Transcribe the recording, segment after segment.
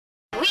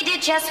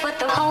it just with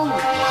the home.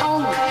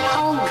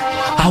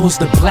 I was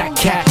the black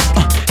cat.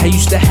 I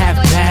used to have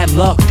bad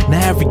luck.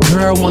 Now every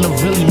girl wanna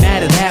really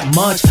matter that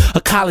much.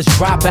 A college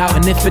dropout,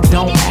 and if it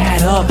don't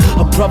add up,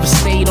 a brother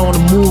stayed on the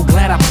move.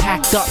 Glad I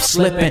packed up,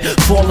 slipping,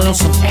 falling on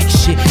some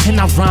X shit, and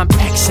I rhyme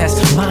excess.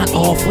 Line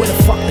off, where the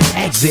fuck the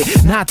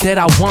exit? Not that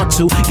I want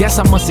to, guess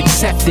I must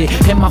accept it.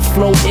 And my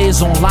flow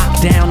is on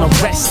lockdown,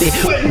 arrested.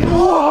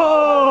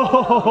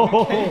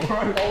 Whoa!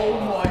 Oh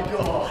my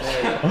god!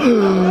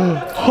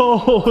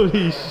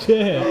 Holy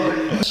shit!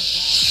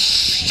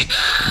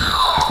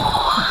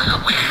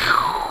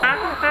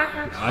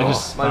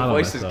 My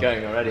voice is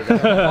going already.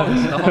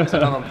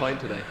 I'm on point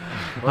today.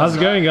 How's it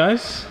going,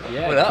 guys?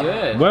 Yeah,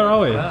 good. Where are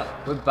we?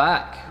 We're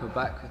back. We're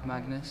back with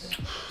Magnus.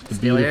 The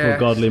beautiful,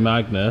 godly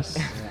Magnus.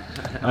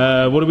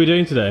 What are we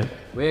doing today?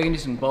 We're going to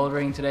do some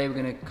bouldering today. We're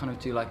going to kind of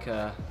do like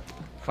a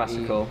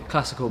classical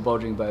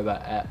bouldering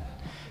Bobat.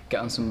 Get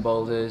on some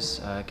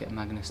boulders, get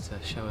Magnus to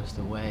show us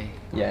the way.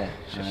 Yeah.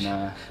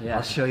 And,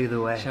 I'll show you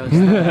the way. Show us the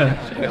way.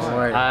 Don't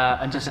worry.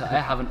 And just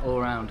have an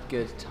all-round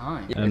good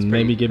time. And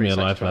maybe give me a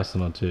life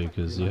lesson or two,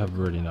 because you have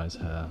really nice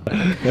hair.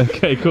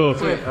 Okay, cool.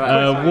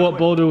 What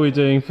boulder are we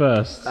doing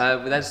first?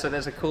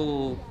 There's a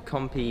cool,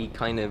 compy,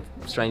 kind of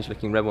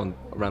strange-looking red one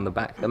around the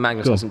back that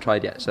Magnus hasn't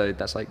tried yet. So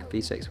that's like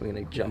Vhsceral. We're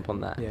going to jump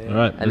on that. All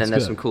right, and then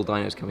there's some cool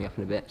dynos coming up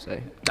in a bit.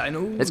 So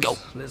Dynos. Let's go.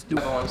 Let's do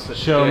it.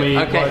 Show me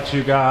what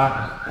you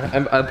got.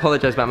 I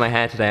apologize about my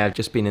hair today. I've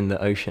just been in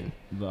the ocean.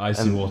 The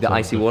icy water. The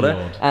icy water.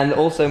 Fjord. And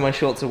also my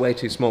shorts are way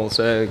too small,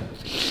 so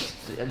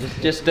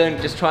just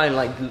try and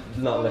like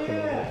not look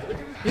at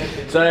me.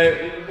 So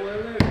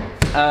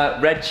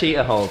red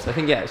cheetah holds. I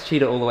think it's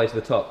cheetah all the way to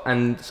the top.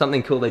 And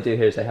something cool they do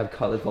here is they have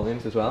colored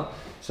volumes as well.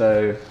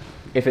 So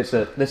if this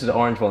is an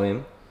orange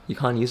volume, you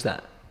can't use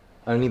that.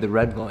 Only the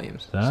red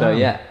volumes. Damn. So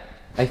yeah,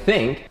 I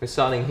think we're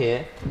starting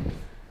here.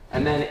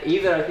 And then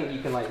either I think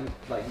you can like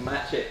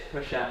match it,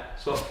 push out,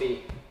 swap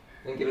feet,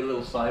 then give it a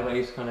little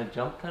sideways kind of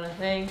jump kind of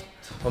thing.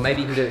 Or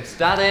maybe you can do it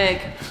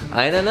static.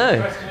 I don't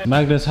know.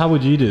 Magnus, how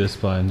would you do this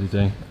spine, do you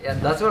think? Yeah,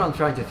 that's what I'm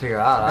trying to figure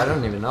out. I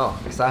don't even know,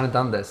 because I haven't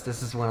done this.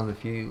 This is one of the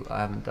few I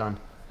haven't done.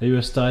 Are you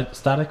a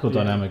static or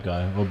dynamic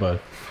guy, or both?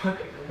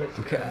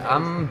 Okay,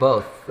 I'm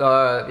both.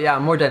 Yeah,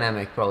 I'm more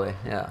dynamic probably,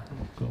 yeah.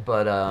 Cool.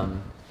 But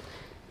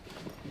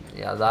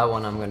yeah, that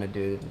one I'm gonna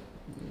do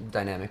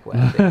dynamic way,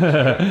 I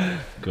think.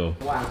 Cool.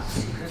 Wow.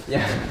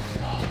 Yeah.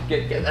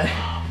 Get there.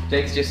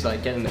 Jake's just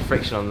like getting the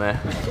friction on there.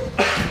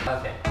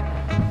 Okay.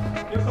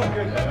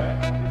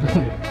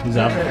 He's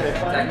up.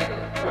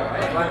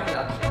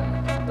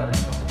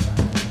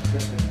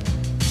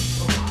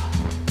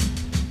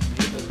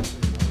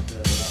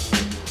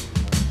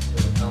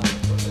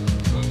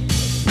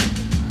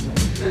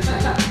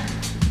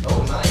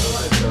 Oh, nice.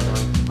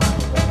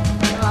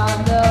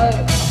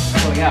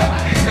 Oh, yeah.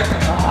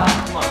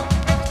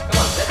 Come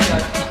on, let's go.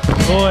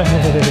 Boy.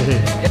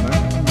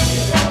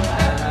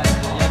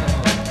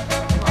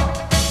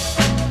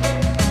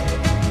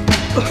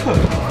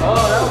 Oh,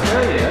 that was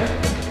very good.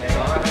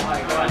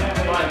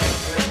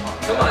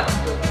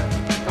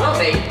 Come on,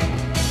 mate.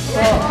 It's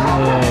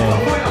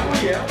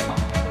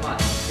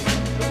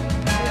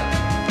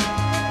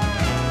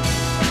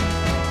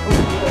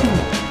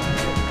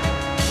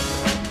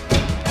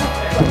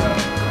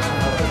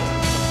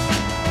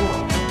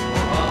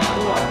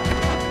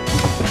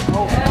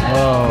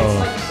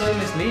like so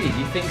misleading.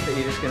 You think that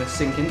you're just going to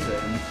sink into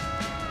it.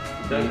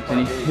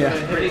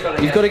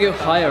 You've got to go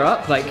higher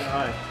up. Like,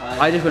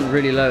 I just went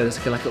really low. There's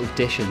like a little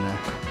dish in there.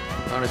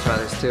 I want to try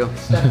this too.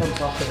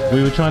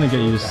 We were trying to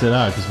get you to sit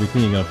out because we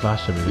think you're going to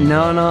flash everything.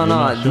 No,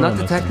 not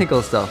the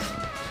technical stuff.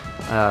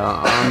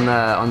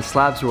 On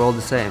slabs, we're all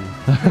the same.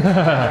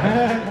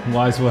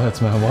 Wise words,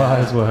 man,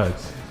 wise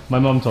words. My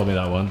mom told me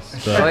that once.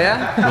 Oh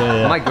yeah?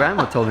 Yeah? My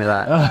grandma told me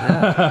that.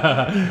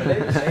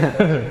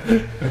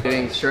 Yeah.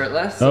 Doing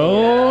shirtless?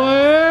 Oh,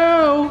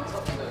 yeah.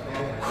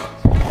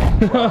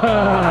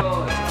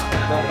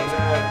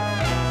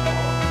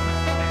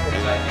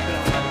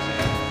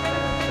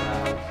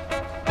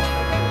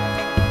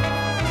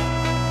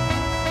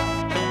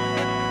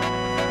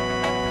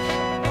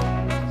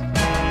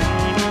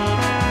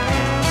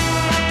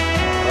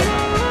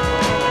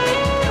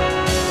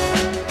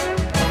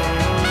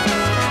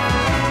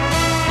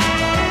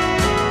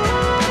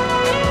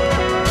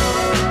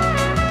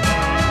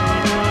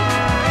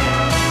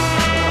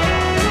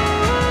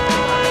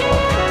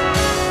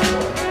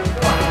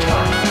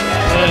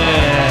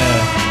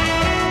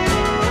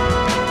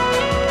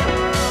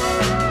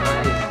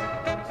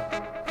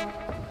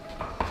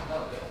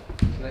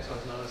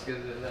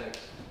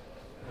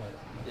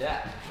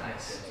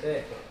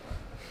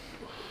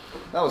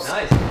 That was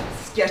nice.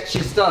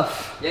 Sketchy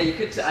stuff. Yeah,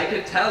 I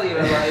could tell you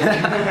were like,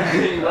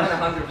 you weren't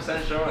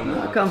 100% sure on that.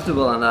 I'm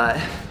comfortable on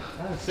that.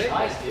 That's sick.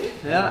 Nice, dude.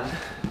 Yeah.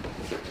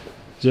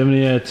 Do you have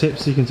any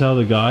tips you can tell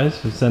the guys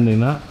for sending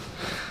that?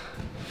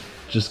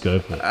 Just go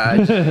for it.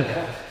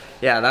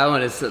 Yeah, that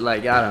one is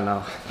like, I don't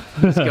know.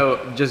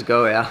 Just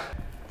go, yeah.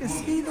 Is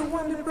he the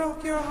one that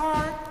broke your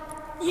heart?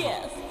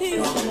 Yes, he's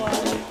the one.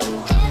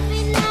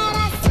 Every night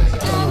I sit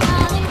down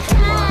and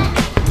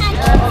cry.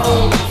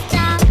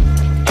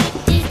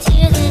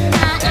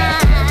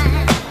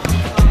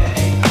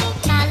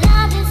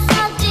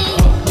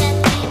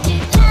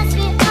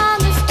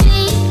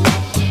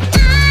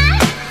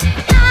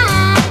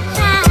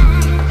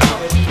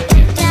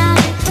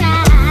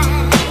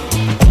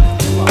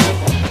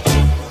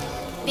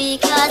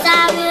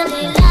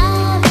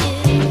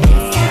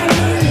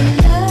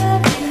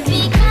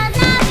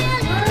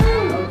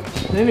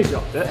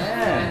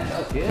 Yeah,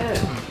 that's good.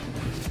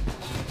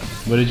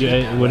 Where did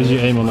you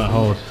aim on that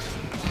hold?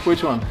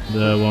 Which one?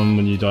 The one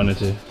when you Dyno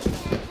to.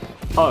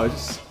 Oh,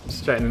 just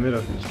straight in the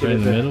middle. Straight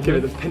in the middle? Give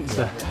it the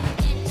pincer.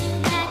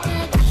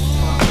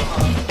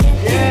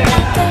 Yeah,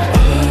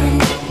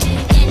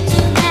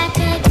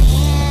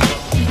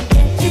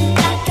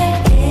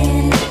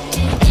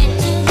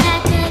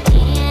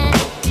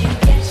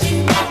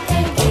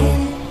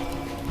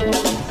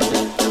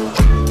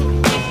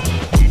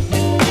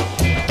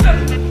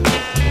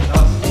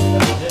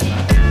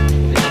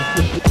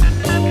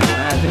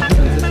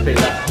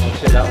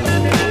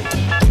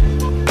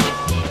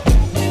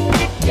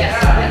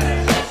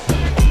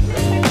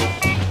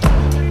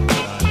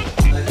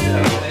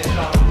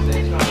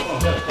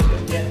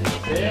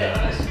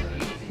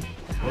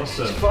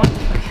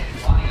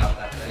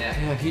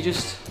 if you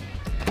just,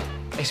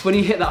 it's when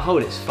you hit that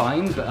hold, it's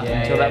fine, but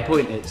until that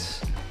point,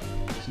 it's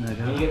no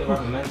go. When you get the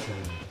right momentum,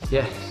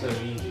 yeah, it's so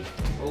easy.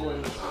 All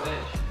in the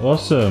switch.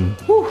 Awesome.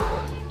 Whew.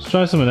 Let's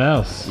try something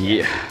else.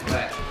 Yeah.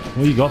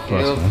 What you got for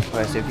us, man?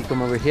 Alright, so if you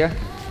come over here,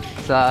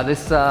 so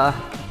this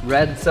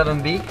red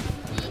 7B,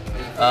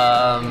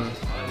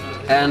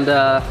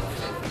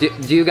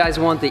 do you guys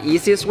want the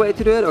easiest way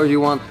to do it, or do you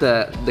want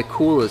the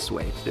coolest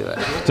way to do it?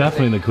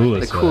 Definitely the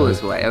coolest. The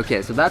coolest way.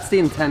 Okay, so that's the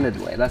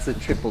intended way. That's a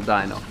triple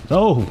dyno.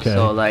 Oh, okay.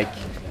 So like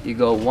you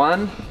go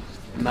 1,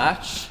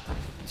 match,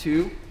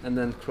 2, and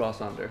then cross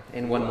under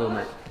in one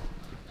movement.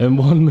 In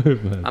one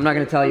movement. I'm not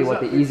gonna tell you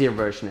what the easier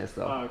version is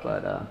though,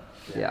 but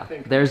yeah,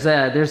 there's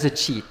a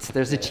cheat.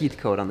 There's a cheat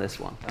code on this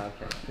one.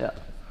 Okay. Yeah.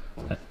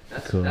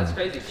 Cool. That's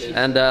crazy.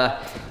 And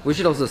we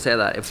should also say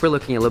that if we're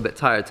looking a little bit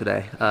tired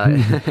today,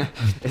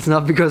 it's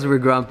not because we're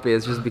grumpy,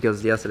 it's just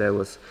because yesterday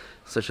was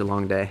such a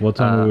long day. What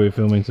time were we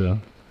filming till?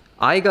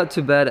 I got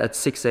to bed at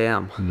 6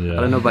 a.m. Yeah.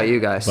 I don't know about you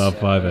guys. About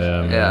 5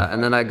 a.m. Yeah,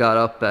 and then I got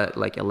up at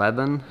like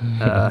 11,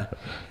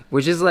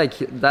 which is like,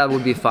 that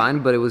would be fine,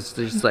 but it was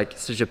just like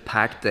such a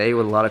packed day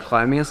with a lot of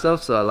climbing and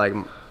stuff, so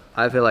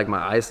I feel like my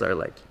eyes are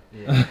like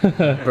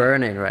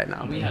burning right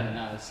now. We had an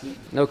hour's sleep.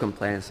 No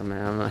complaints,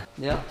 man.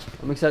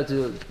 I'm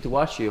excited to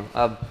watch you.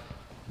 I've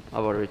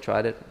already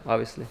tried it,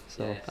 obviously.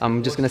 So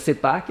I'm just gonna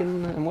sit back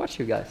and watch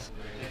you guys.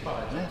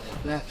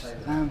 Left.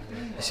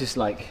 It's just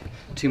like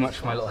too much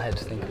for my little head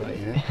to think about,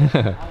 you know.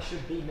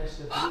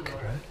 Fuck,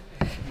 bro.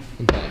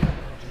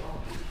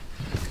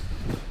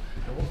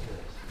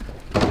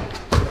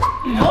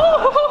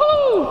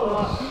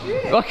 Oh!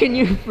 Fucking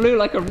you flew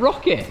like a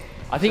rocket.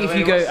 I think if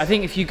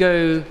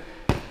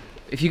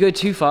you go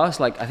too fast,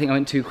 like I think I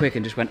went too quick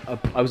and just went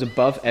up, I was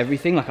above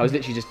everything, like I was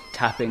literally just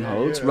tapping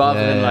holds rather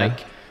than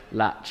like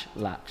latch.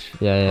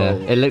 Yeah.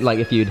 Hold. It looked like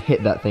if you'd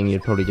hit that thing,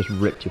 you'd probably just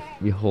ripped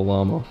your whole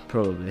arm off.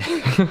 Probably.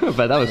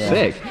 But that was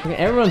sick.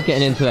 Everyone's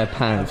getting into their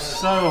pants.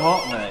 So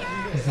hot, mate.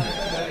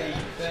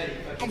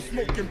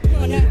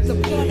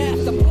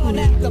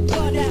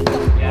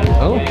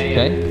 Oh,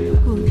 okay.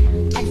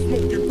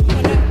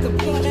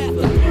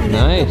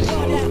 Nice.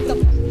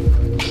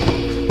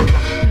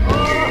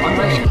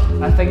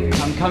 I think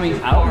I'm coming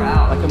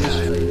out, like I'm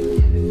just...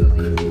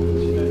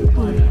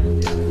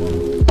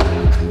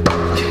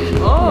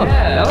 Oh,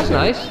 that was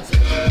nice.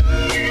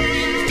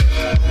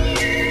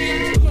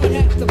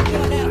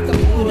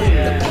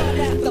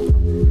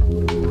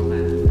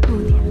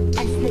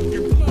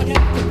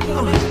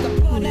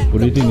 What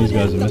do you think these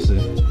guys are missing?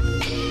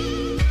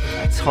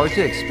 It's hard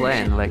to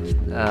explain, like,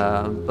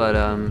 but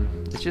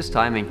it's just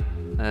timing.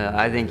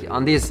 I think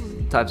on these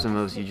types of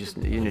moves, you just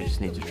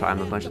need to try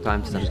them a bunch of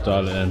times. Just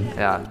dial it in.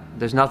 Yeah,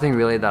 there's nothing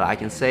really that I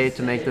can say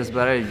to make this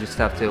better. You just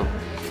have to.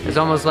 It's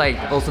almost like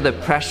also the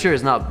pressure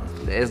is not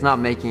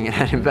making it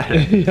any better.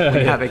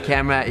 When you have a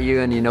camera at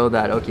you and you know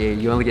that okay,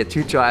 you only get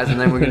 2 tries and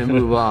then we're gonna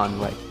move on.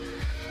 Like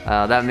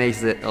that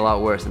makes it a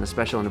lot worse, and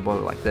especially on a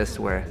boulder like this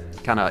where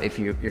kind of if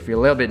you're a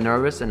little bit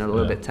nervous and a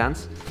little bit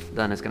tense,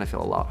 then it's gonna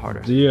feel a lot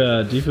harder. Do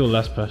you feel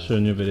less pressure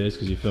in your videos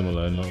because you film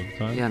alone all the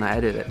time? Yeah, and I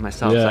edit it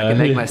myself, so I can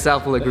make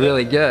myself look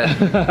really good.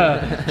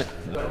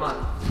 Come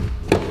on.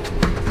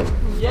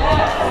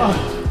 Yeah!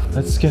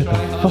 That scared the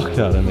fuck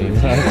out of me,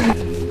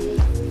 man.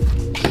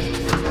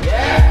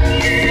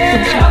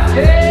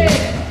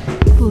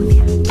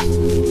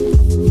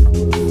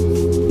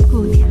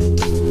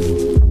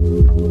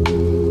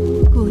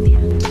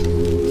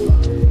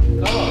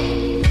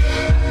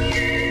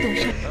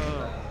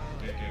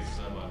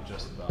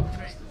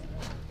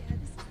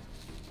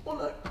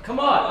 Come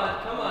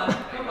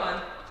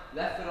on.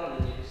 Left foot on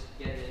and you just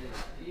get in.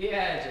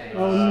 Yeah, James.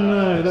 Oh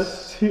no,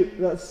 that's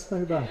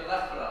so bad. Your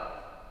left foot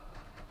up.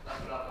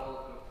 Left foot up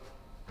all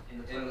in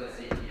the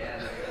CT, yeah,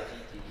 like a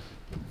GT.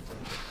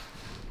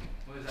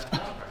 What is that?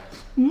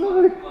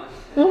 No. Come on.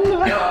 Oh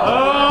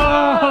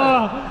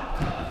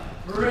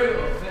no.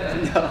 Brutal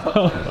finish.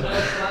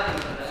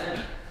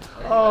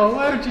 Oh,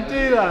 why would you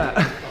do that?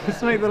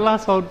 Let's make the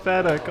last hold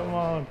better, come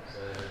on.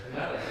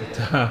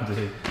 Damn,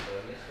 dude.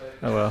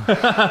 Oh well.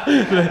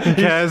 Who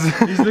cares?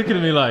 He's looking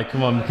at me like,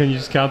 come on, can you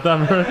just count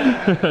that, bro?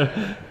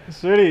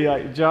 It's really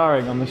like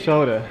jarring on the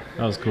shoulder.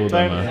 That was cool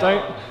though, man.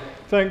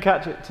 Don't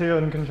catch it too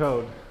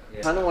uncontrolled.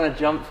 I don't want to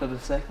jump for the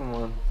second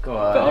one. Go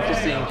on. But after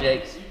seeing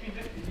Jake's...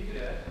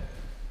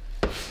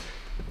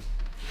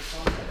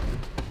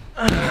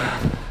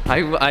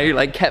 I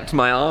like kept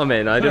my arm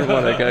in. I didn't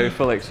want to go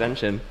full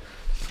extension.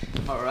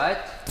 Alright,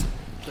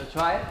 so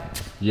try it.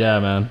 Yeah,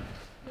 man.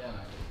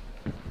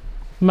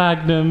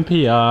 Magnum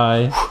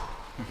PI,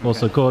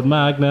 also called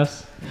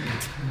Magnus.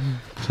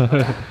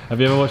 Have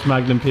you ever watched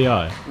Magnum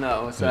PI?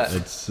 No, what's that?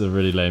 It's a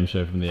really lame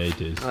show from the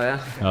 80s. Oh yeah?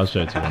 I'll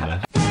show it to you one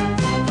day.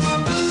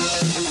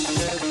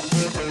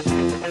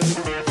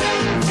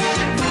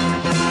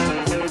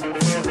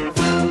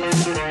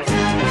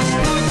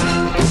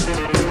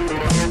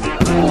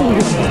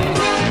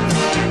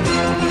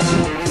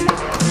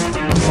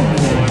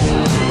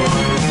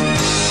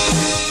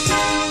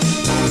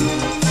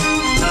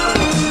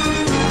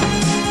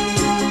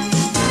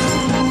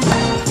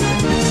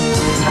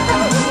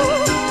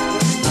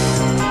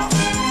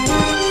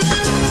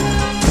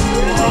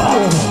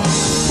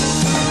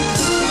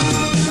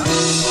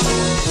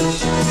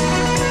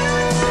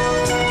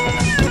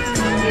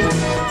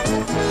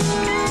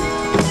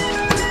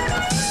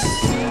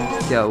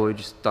 Yeah, we've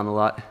just done a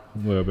lot.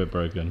 We're a bit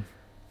broken.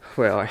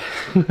 We are.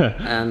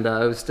 And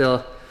it was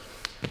still,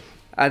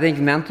 I think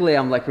mentally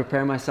I'm like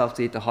preparing myself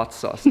to eat the hot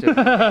sauce too.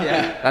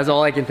 Yeah. That's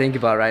all I can think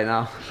about right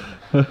now.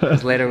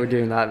 Because later we're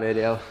doing that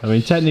video. I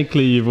mean,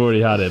 technically you've already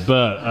had it,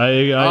 but I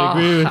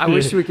agree with you. I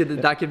wish we could,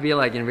 that could be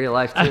like in real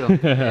life too.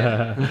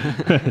 Yeah.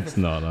 It's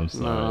not, I'm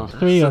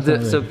sorry. No.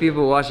 So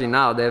people watching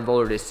now, they've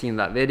already seen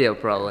that video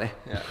probably.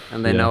 Yeah.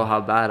 And they know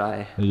how bad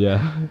I... Yeah.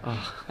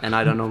 Oh, and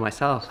I don't know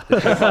myself.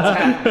 This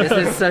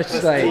is such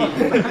like...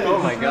 Oh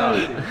my god.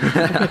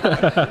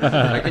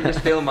 I can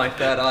just feel my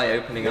third eye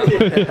opening up.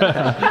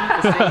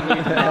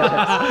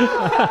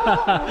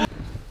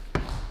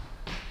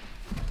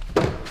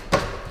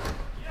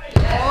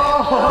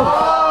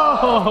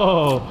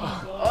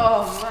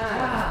 Oh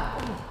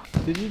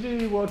man! Did you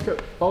do World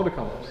Cup boulder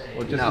comps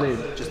or just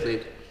lead? Just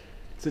lead.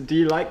 So do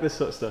you like this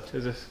sort of stuff?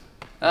 Is this?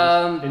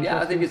 Yeah,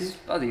 I think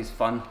it's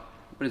fun,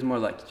 but it's more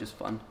like just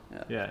fun.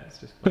 Yeah. Yeah, it's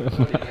just.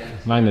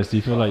 Magnus, do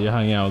you feel like you're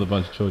hanging out with a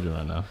bunch of children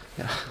right now?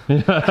 Yeah.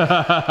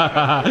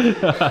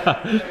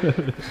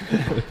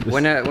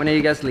 When are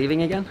you guys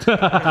leaving again?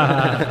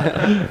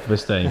 We're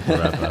staying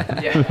forever.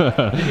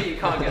 Yeah. You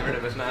can't get rid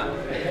of us now.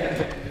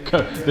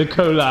 The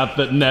collab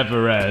that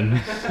never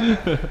ends.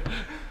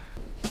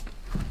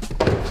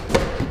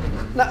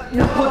 That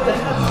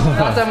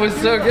time was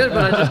so good,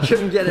 but I just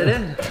couldn't get it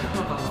in.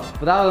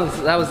 But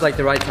that was like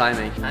the right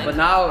timing. But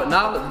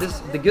now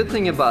the good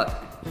thing about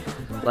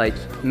like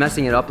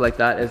messing it up like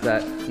that is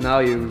that now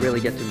you really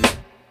get to.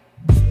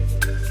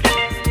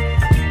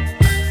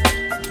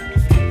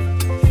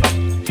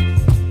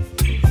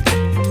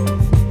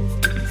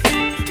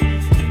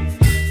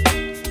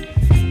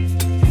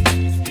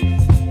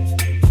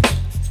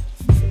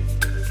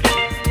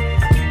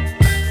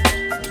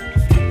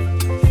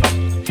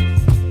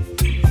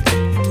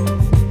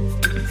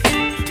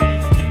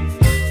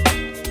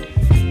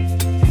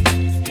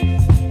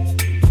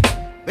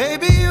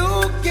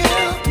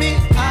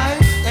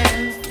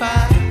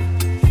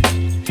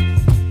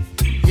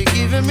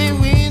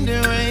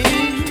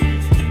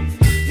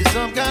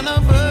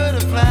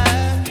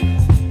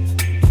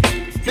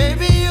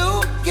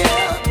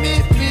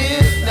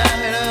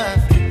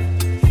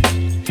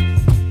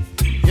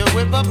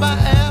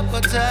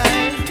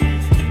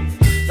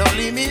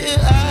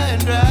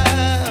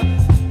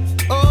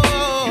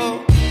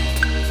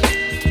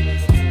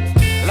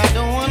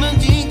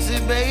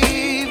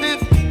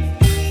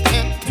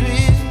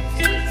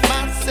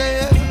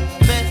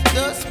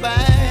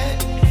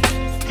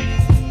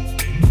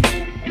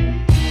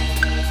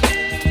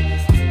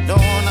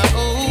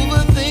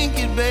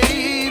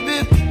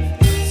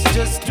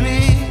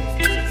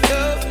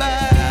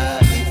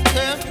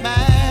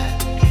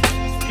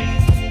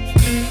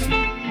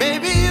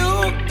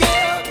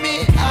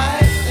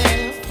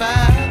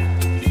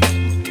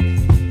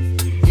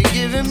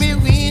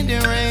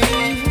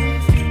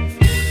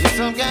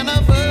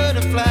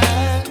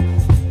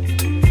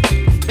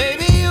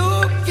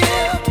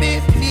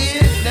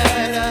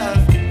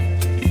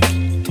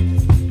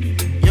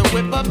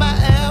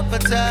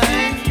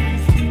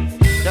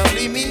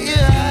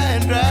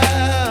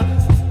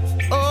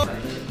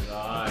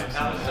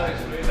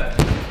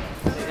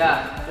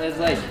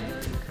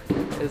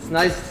 It's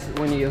nice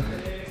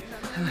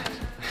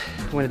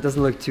when it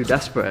doesn't look too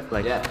desperate,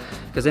 like,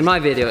 because in my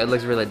video it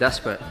looks really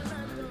desperate,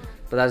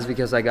 but that's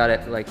because I got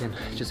it like in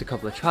just a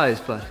couple of tries.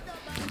 But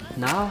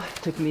now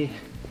it took me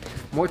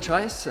more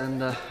tries,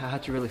 and I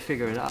had to really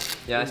figure it out.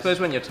 Yeah, I suppose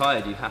when you're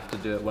tired, you have to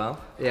do it well.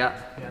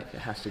 Yeah. It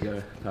has to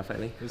go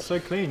perfectly. It's so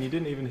clean. You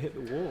didn't even hit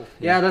the wall.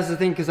 Yeah, that's the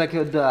thing, because I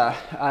could.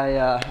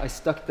 I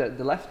stuck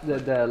the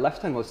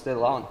left hand was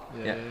still on.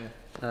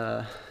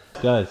 Yeah.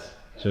 Guys,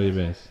 show your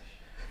beans.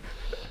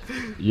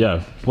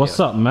 Yo, what's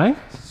up, man?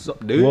 What's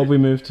up, dude? What have we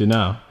moved to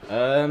now?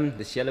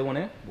 This yellow one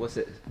here. What's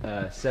it?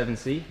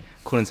 7C.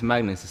 According to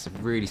Magnus, it's a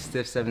really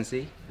stiff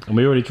 7C. And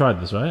we already tried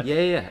this, right?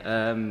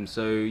 Yeah.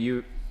 So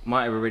you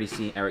might have already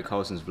seen Eric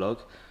Carlson's vlog.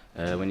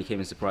 when he came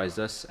and surprised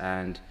us.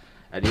 And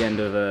at the end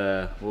of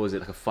what was it,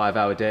 like a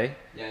 5-hour day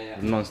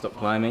of non-stop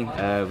climbing,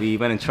 we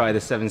went and tried the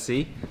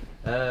 7C.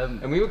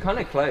 And we were kind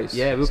of close.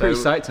 Yeah, we were pretty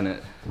psyched on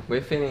it.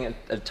 We're feeling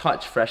a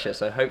touch fresher,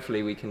 so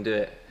hopefully we can do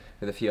it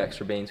with a few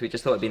extra beans. We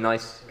just thought it'd be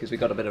nice because we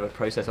got a bit of a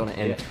process on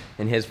it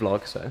in his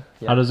vlog. So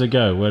How does it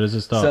go? Where does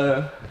it start?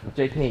 So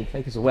JP,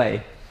 take us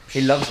away.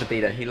 He loves the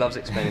beater. He loves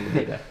explaining the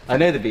beater. I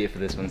know the beater for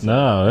this one. So.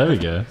 No, there we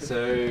go.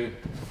 So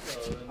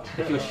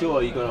if you're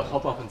sure, you gotta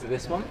hop up into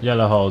this one.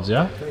 Yellow holds,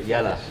 yeah?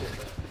 Yellow.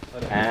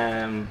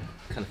 Kind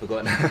of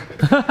forgotten.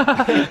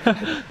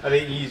 I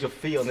think you use your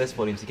feet on this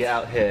volume to get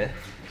out here.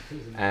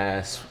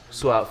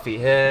 Sort out feet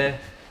here.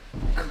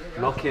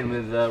 Lock in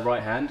with the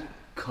right hand.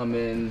 Come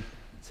in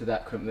to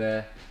that crimp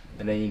there.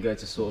 And then you go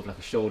to sort of like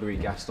a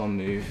shouldery Gaston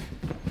move.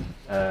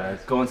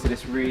 Go onto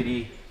this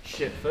really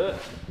shit foot.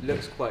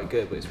 Looks quite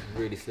good, but it's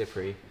really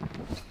slippery.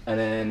 And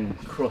then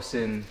cross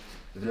in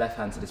with the left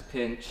hand to this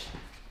pinch.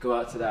 Go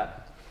out to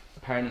that.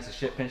 Apparently it's a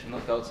shit pinch. I've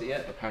not felt it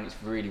yet, but apparently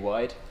it's really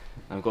wide.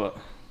 I've got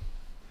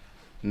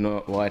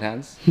not wide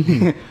hands.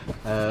 What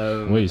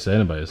are you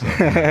saying about yourself?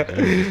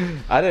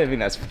 I don't think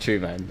that's true,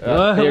 man.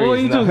 What are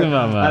you talking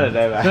about, man? I don't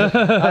know, man.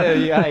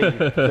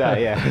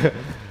 Yeah.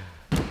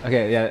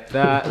 Okay, yeah,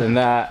 that, and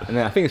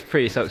then I think it's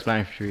pretty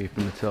self-explanatory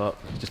from the top.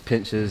 Just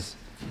pinches.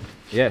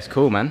 Yeah, it's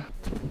cool, man.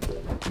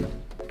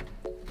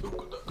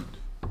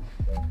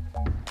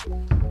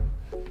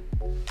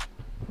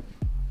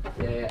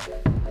 Yeah.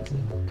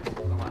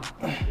 Come on.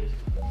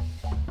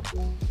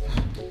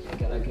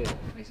 Get that good.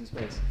 Make some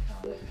space.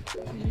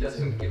 He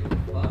doesn't give a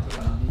fuck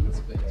about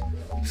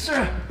space.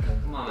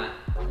 Come on, man.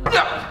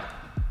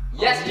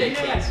 Yes,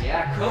 JP.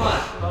 Yeah, come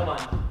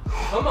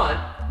on.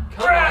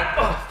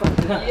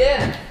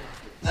 Yeah.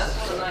 That's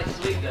what a nice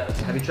sleep does.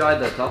 Have you tried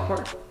the top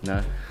part?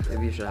 No.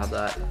 Maybe you should have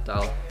that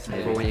dial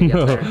for when you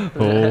get there.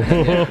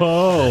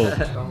 Oh.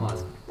 Come on.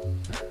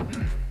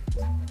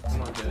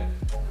 Come on, Joe.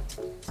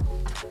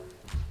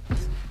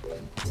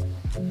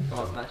 Come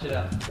on, match it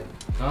up.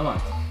 Come on.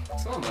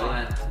 Come on,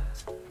 man.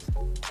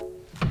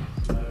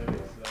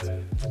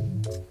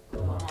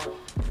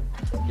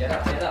 Get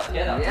up.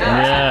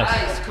 Yes.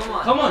 Nice, come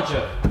on. Come on,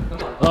 Joe.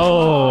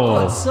 Oh.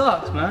 That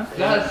sucks, man.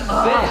 That's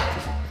sick.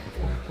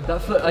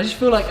 That foot, I just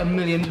feel like a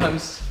million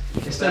times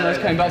it's so nice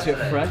coming back to it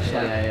fresh.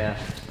 Like, Yeah.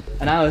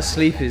 an hour's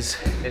sleep is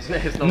It's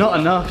not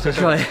enough to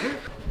try.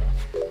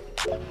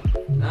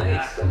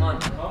 Nice. Come on.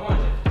 Come on,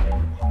 man.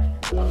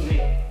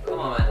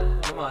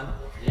 Come on.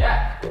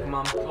 Yeah. Come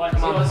on.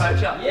 Come on.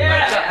 Patch up.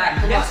 Yeah.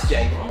 Patch up. Yes,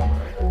 Jake.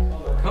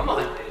 Come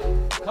on.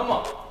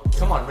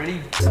 Come on.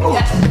 Ready?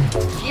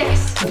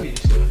 Yes.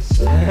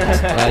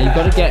 You've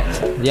got to get.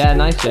 Yeah,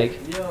 nice, Jake.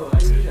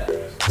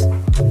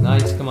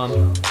 Nice, come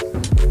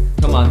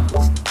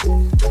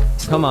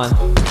on.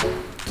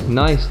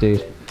 Nice,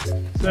 dude.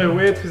 So a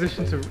weird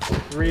position to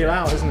reel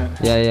out, isn't it?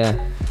 Yeah.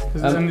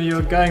 Because then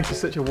you're going for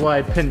such a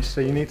wide pinch,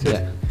 so you need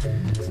to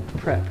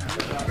prep.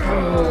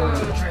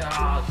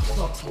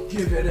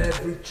 Give it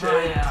every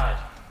chance.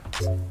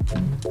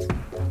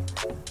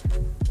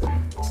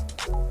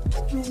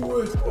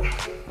 Do it.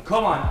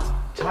 Come on.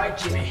 Tight,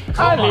 Jimmy.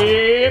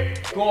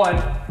 Go on.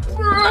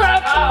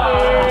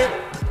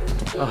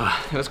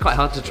 It was quite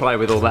hard to try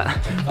with all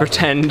that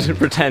pretend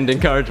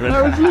encouragement.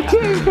 That was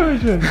legit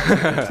encouragement.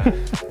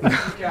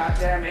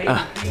 Goddamn it.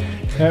 Yeah,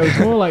 it was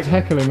more like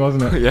heckling,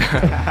 wasn't it?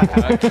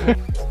 Yeah.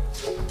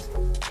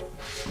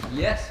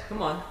 Yes,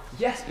 come on.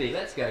 Yes, B,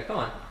 let's go. Come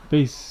on.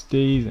 Be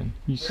steezing.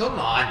 Come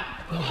on.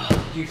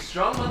 You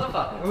strong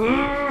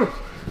motherfucker.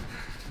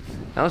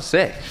 That was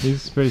sick.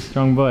 He's a pretty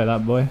strong boy,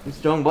 that boy.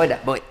 Strong boy,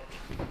 that boy.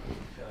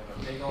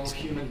 Big old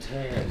human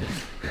turd.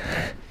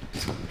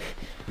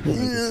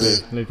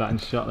 Leave that in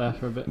shot there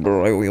for a bit.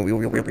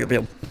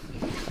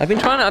 I've been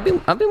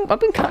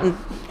cutting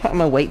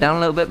my weight down a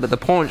little bit, but the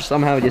paunch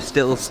somehow just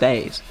still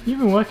stays. You've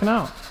been working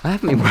out. I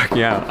haven't been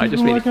working out. You've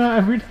been working out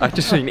every day. I've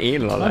just been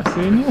eating a lot. I've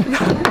seen you.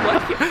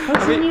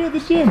 I've seen you at the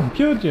gym,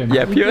 pure gym.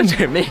 Yeah, pure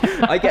gym.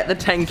 I get the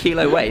 10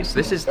 kilo weights.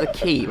 This is the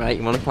key, right?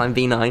 You want to climb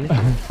V9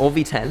 or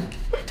V10,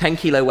 10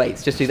 kilo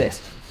weights. Just do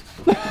this,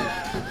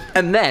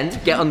 and then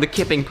get on the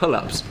kipping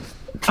pull-ups.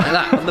 Like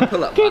that, on the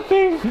pull-up.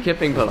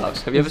 Kipping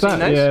pull-ups. Have you ever seen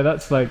those? Yeah,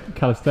 that's like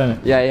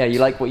calisthenics. Yeah. You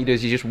like what you do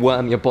is you just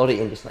worm your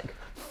body and just like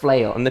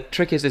flail. And the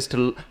trick is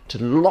to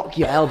lock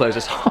your elbows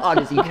as hard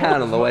as you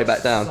can on the way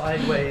back down.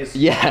 Sideways.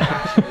 Yeah.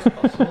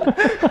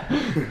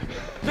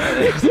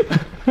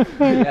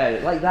 Yeah,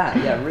 like that.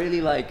 Yeah,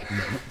 really like.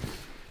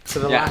 To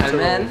the Yeah, and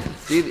lateral.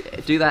 then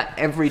do that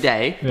every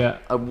day. Yeah.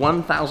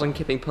 1,000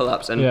 kipping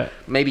pull-ups and Yeah.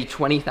 maybe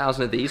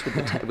 20,000 of these with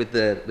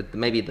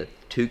maybe the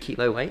 2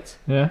 kilo weights.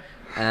 Yeah.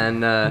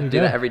 And do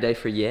go. that every day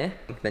for a year.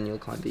 Then you'll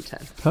climb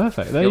V10.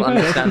 Perfect. There You'll you go.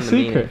 That's the understand the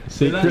meaning. secret.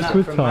 Secrets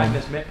with time.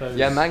 Magnus Midtbø.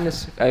 Yeah,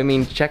 Magnus. I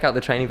mean, check out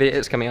the training video.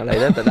 It's coming out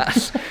later, but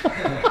that's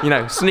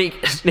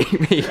sneak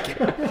peek.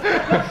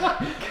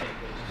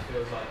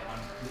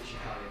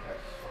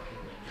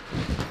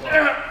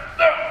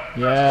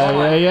 Yeah.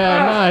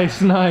 Nice.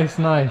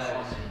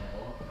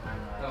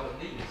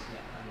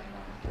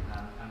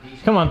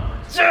 Come on.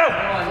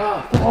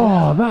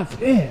 Oh, that's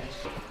it.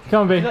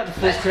 Come on, B.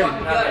 Let's go.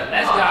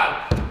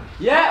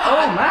 Yeah,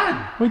 oh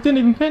man. We didn't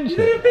even pinch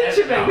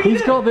it.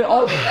 He's got the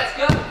op. Let's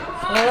go.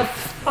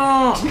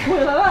 Oh, you call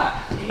it like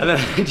that? And then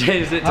I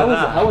changed it to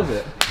that. How was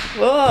it?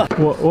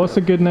 What's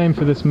a good name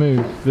for this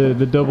move?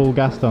 The double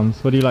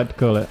Gastons. What do you like to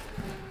call it?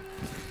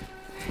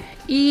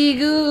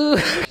 Ego.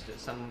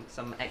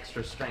 Some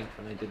extra strength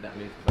when I did that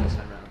move the first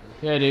time around.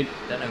 Yeah, dude.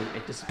 Don't know,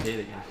 it disappeared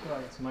again.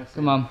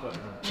 Come on.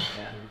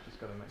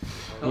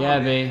 Yeah,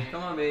 B.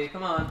 Come on, B.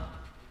 Come on.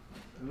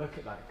 Look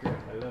at that grip.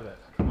 I love it.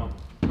 Come on.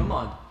 Come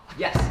on.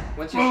 Yes.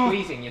 Once you're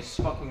squeezing, you're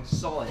fucking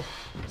solid.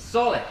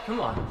 Solid.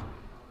 Come on.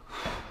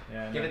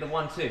 Yeah, give it the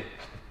 1-2.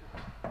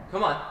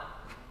 Come on.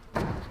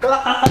 Come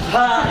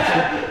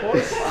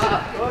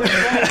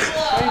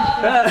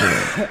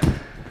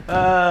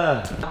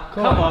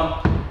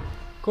on.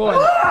 Go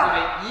on.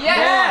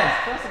 Yes.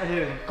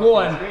 Go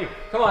on.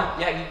 Come on.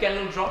 Yeah, you get a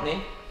little drop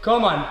knee.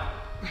 Come on.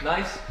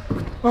 Nice.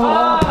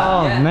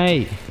 Oh, yeah.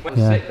 mate.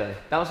 Sick though.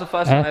 That was the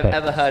first time I've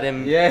ever heard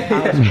him.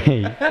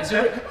 Mate.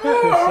 so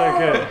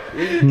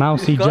good.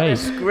 Mousy J.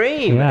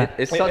 Scream. Yeah.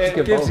 It's such a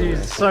good gives ball. you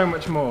so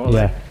much more.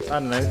 Yeah. Like, I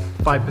don't know,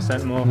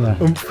 5% more.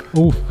 Yeah.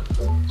 Oof.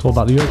 It's all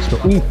about the extra.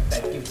 Oof.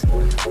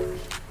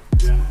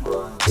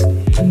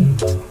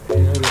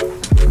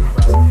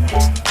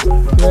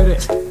 Get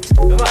it.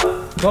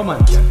 Come on.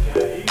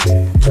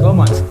 Come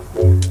on.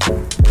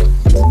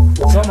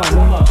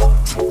 Come on.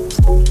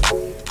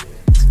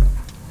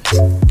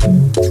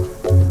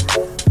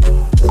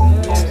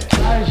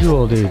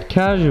 Casual, dude.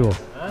 Casual.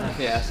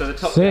 Yeah, so the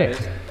top Sick.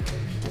 goes.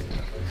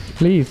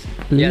 Please.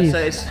 Yeah, so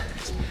it's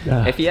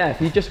Yeah. if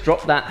you just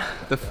drop that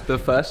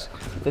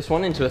this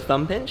one into a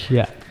thumb pinch,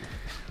 Yeah.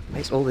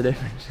 makes all the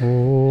difference.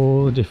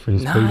 All the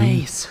difference, baby.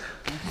 Nice.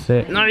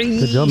 Sick. Nice.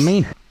 Good job,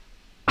 me.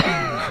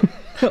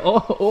 That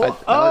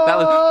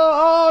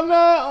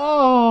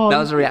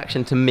was a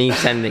reaction to me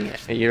sending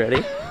it. Are you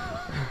ready?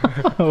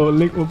 Oh,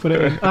 Luke will put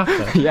it in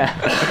after. Yeah.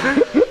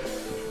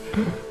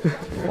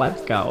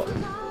 Let's go.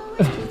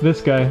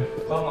 This guy.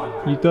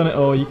 You've done it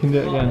all, you can do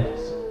it again.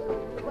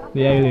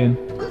 The alien.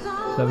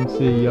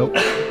 7C, yo.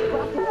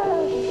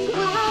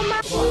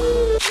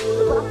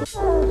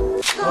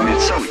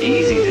 It's so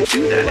easy to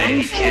do that.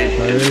 Any kid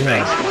in the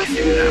basement can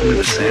do that with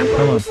a sample.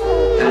 Come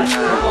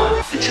on.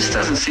 And it just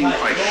doesn't seem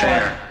quite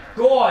fair.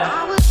 Go on. Come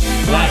on.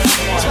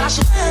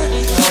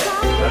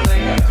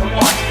 Come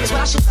on.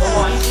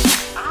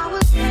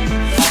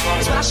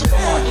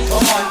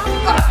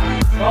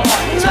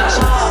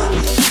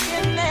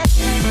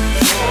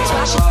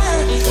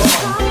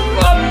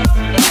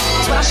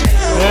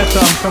 Yeah,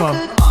 Tom, come on.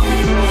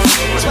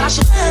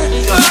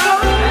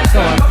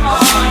 Come on.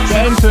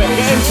 Get into it,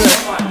 get into it.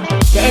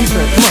 Get into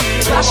it,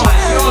 come on.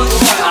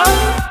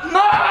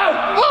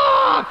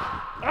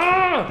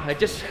 I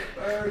just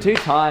too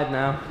tired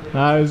now.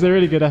 No, it was a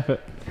really good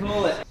effort.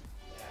 Call it.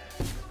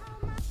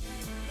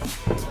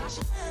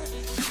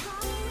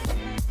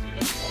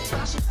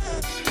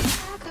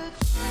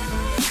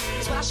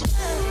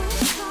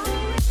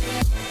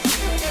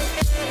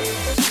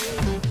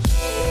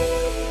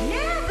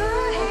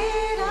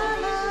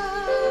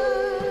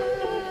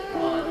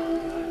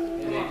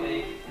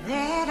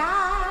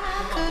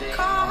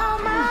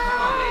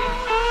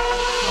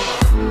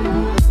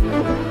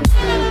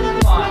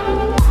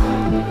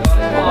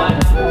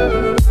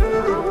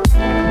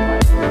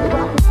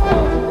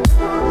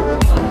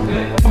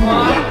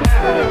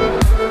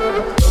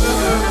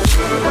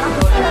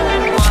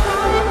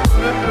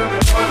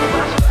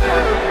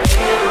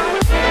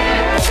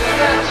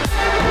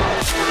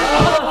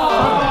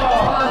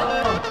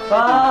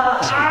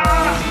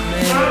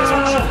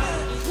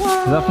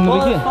 Is that from the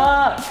beginning?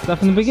 Is that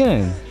from the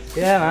beginning?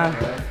 Yeah, man.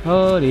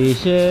 Holy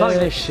shit. Fuck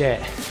this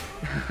shit.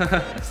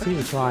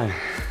 Stupid climb.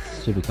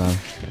 Stupid clown.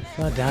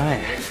 God damn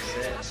it.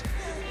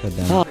 God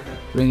damn it.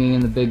 Bringing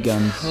in the big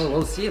guns. Well,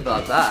 we'll see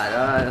about that.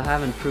 I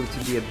haven't proved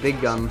to be a big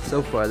gun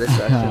so far this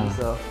session,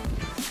 so.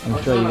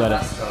 I'm sure you got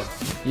it.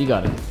 You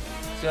got it.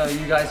 So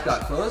you guys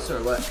got close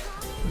or what?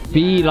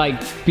 B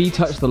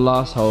touched the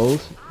last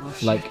hold,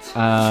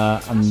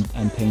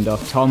 and pinged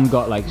off. Tom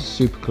got like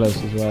super close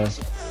as well.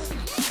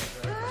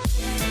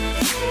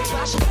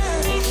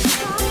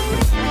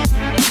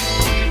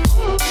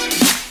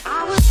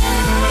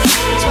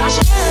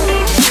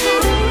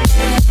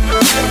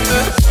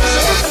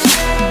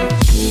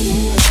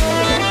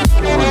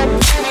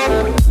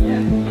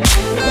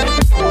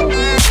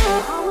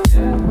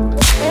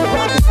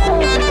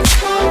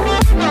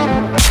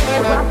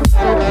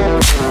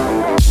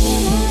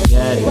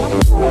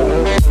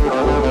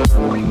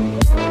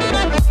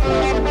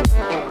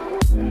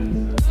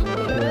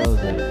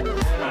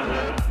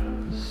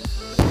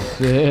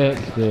 Sick,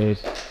 dude.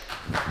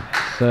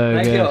 So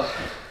Thank good. you.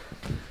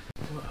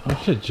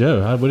 Oh shit,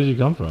 Joe, where did you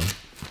come from?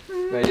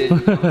 Where did you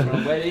come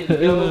from?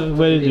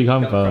 Where did you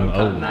come from?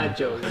 Oh. Mad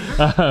joke.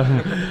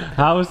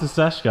 How was the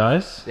sesh,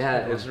 guys?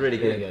 Yeah, it was really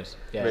good.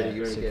 Yeah,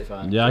 really super good.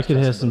 fun. Yeah, I could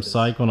hear some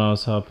psych when I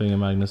was helping a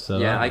Magnus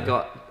set Yeah, up. I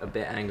got a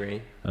bit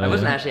angry. Oh, I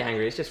wasn't yeah? actually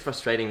angry. It's just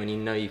frustrating when you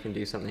know you can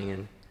do something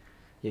and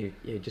you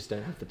just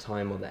don't have the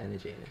time or the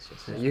energy. And it's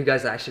just You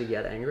guys actually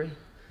get angry?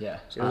 Yeah.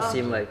 It doesn't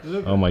seem like.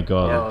 Oh my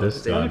god,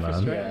 this guy,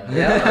 man.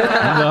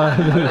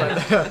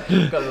 Yeah.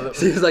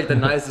 Seems like the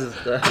nicest.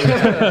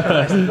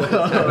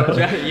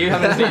 You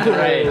haven't seen the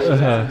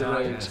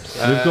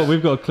rage.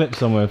 We've got a clip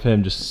somewhere of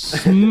him just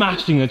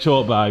smashing a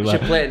chalk bag. You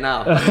should play it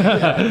now.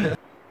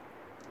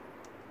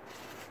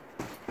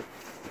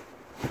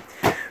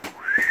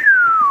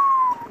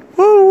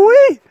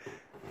 Woo-wee!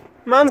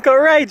 Man's got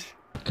rage.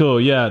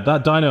 Cool, yeah,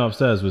 that dyno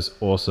upstairs was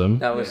awesome.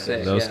 That was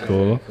sick. That was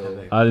cool.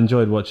 I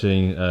enjoyed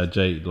watching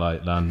Jake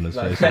land on his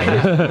face.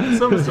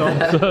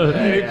 Somersault.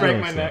 He'd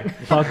break my neck.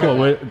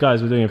 Parkour,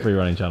 guys, we're doing a free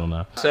running channel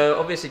now. So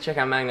obviously check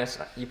out Magnus.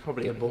 You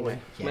probably a boy.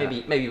 Yeah.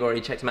 Maybe you've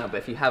already checked him out, but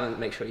if you haven't,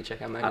 make sure you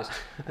check out Magnus.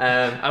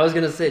 I was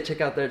gonna say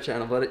check out their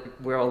channel, but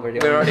we're already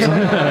on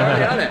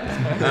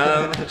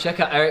it.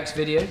 Check out Eric's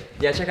video.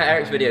 Yeah, check out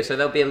Eric's video. So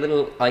there'll be a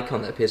little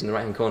icon that appears in the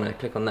right hand corner.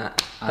 Click on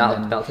that.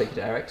 That'll take you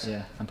to Eric's.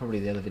 Yeah, and probably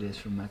the other videos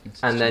from Magnus.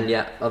 And then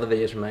yeah, other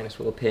videos from Magnus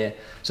will appear.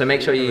 So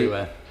make sure you.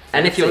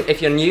 And if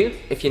you're new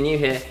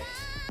here,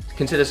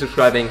 consider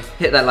subscribing.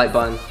 Hit that like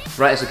button.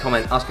 Write us a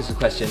comment. Ask us a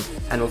question,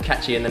 and we'll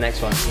catch you in the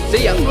next one.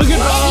 See ya.